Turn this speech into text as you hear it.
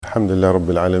الحمد لله رب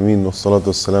العالمين والصلاة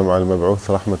والسلام على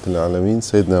المبعوث رحمة للعالمين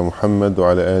سيدنا محمد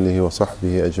وعلى آله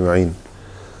وصحبه أجمعين.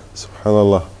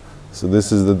 Subhanallah. So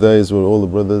this is the days where all the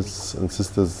brothers and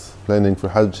sisters planning for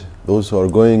Hajj, those who are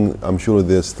going, I'm sure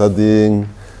they're studying,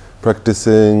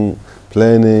 practicing,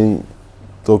 planning,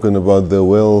 talking about their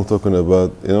will, talking about,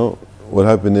 what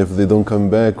happened if they don't come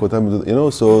back, what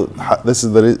happened, so this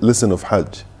is the lesson of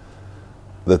Hajj.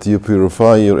 That you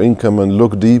purify your income and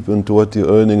look deep into what you're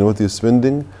earning and what you're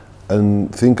spending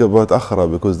and think about Akhirah,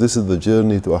 because this is the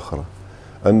journey to Akhirah.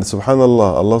 And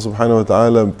subhanallah, Allah subhanahu wa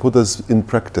ta'ala put us in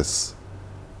practice.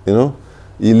 You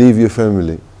leave your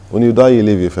family. When you die, you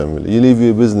leave your family. You leave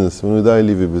your business. When you die, you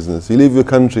leave your business. You leave your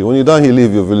country. When you die, you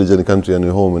leave your village and country and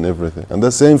your home and everything. And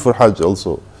the same for Hajj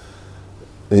also.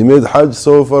 He made Hajj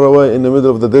so far away in the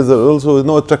middle of the desert also, with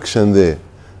no attraction there.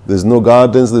 There's no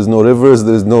gardens, there's no rivers,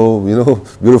 there's no,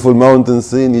 beautiful mountain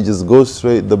scene. You just go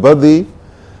straight. The body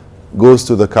goes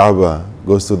to the Kaaba,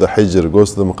 goes to the Hijr,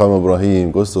 goes to the Maqam Ibrahim,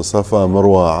 goes to Safa,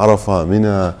 Marwa, Arafah,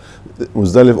 Mina,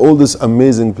 Muzdalif, all these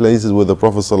amazing places where the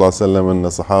Prophet ﷺ and the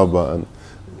Sahaba and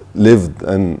lived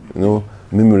and,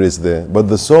 memories there. But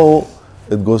the soul,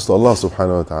 it goes to Allah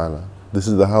subhanahu wa ta'ala. This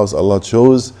is the house Allah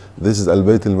chose. This is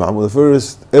Al-Bayt al-Ma'mur, the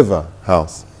first ever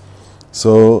house.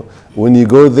 So when you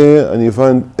go there and you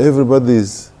find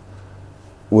everybody's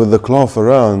with the cloth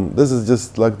around, this is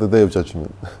just like the Day of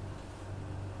Judgment.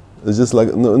 It's just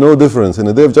like no difference. In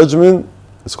the Day of Judgment,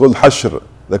 it's called Hashr,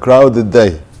 the crowded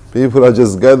day. People are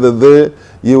just gathered there.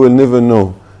 You will never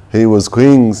know. He was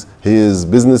kings, he is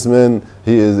businessman,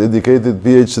 he is educated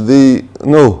PhD.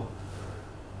 No.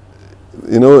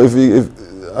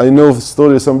 If I know of a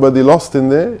story, somebody lost in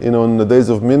there, in the days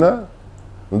of Mina.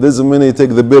 In the days of Mina, you take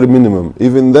the bare minimum.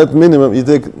 Even that minimum, you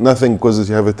take nothing, because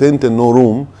you have a tent and no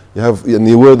room. And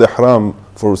you wear the ihram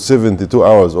for 72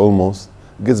 hours almost.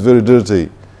 It gets very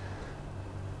dirty.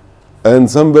 And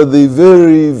somebody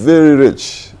very, very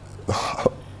rich,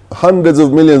 hundreds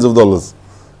of millions of dollars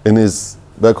in his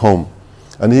back home,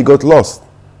 and he got lost.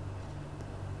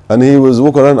 And he was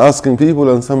walking around asking people,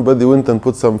 and somebody went and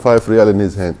put some 5 riyal in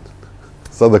his hand.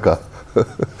 Sadaqah.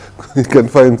 You can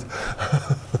find.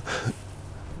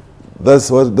 That's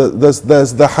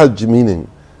the Hajj meaning.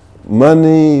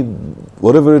 Money,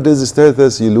 whatever it is,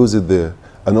 status, you lose it there.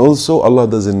 And also, Allah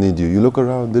doesn't need you. You look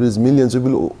around, there is millions of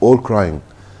people all crying.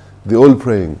 They're all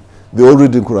praying. They're all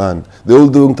reading Quran. They're all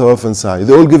doing tawaf and sa'i.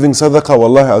 They're all giving sadaqah.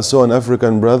 Wallahi, I saw an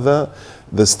African brother,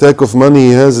 the stack of money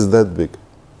he has is that big.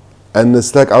 And the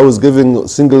stack I was giving,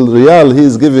 single riyal, he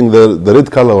is giving the red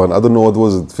color one. I don't know what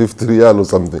was it, 50 riyal or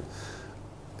something.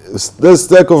 That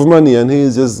stack of money, and he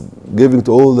is just giving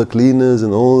to all the cleaners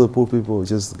and all the poor people,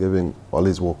 just giving while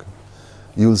he's walking.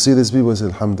 You will see these people and say,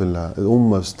 Alhamdulillah, the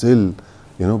Ummah is still,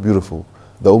 beautiful.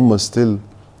 The Ummah is still,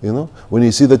 When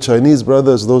you see the Chinese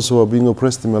brothers, those who are being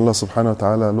oppressed, may Allah subhanahu wa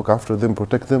ta'ala look after them,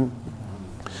 protect them.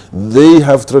 They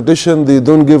have tradition, they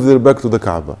don't give their back to the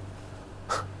Kaaba.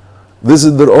 This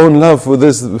is their own love for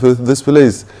this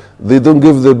place. They don't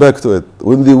give their back to it.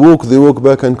 When they walk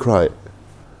back and cry.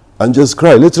 And just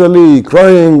cry, literally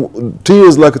crying,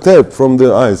 tears like a tap from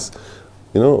their eyes,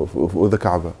 for the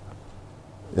Kaaba.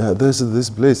 Yeah,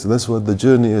 this place, that's what the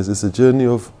journey is. It's a journey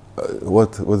of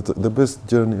what the best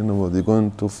journey in the world. You're going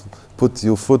to put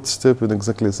your footstep in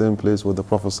exactly the same place where the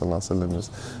Prophet ﷺ is.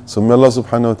 So may Allah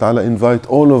subhanahu wa ta'ala invite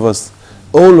all of us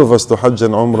to Hajj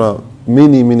and Umrah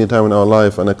many times in our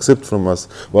life and accept from us.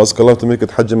 We ask Allah to make it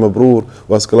Hajj Mabrur.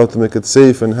 We ask Allah to make it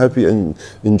safe and happy and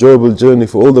enjoyable journey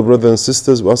for all the brothers and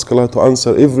sisters. We ask Allah to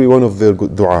answer every one of their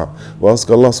dua. We ask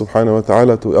Allah subhanahu wa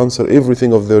ta'ala to answer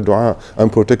everything of their dua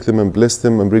and protect them and bless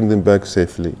them and bring them back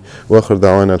safely. Wa akhir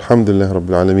da'wana alhamdulillah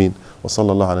rabbil alameen. Wa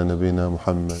sallallahu ala nabiyyina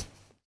Muhammad.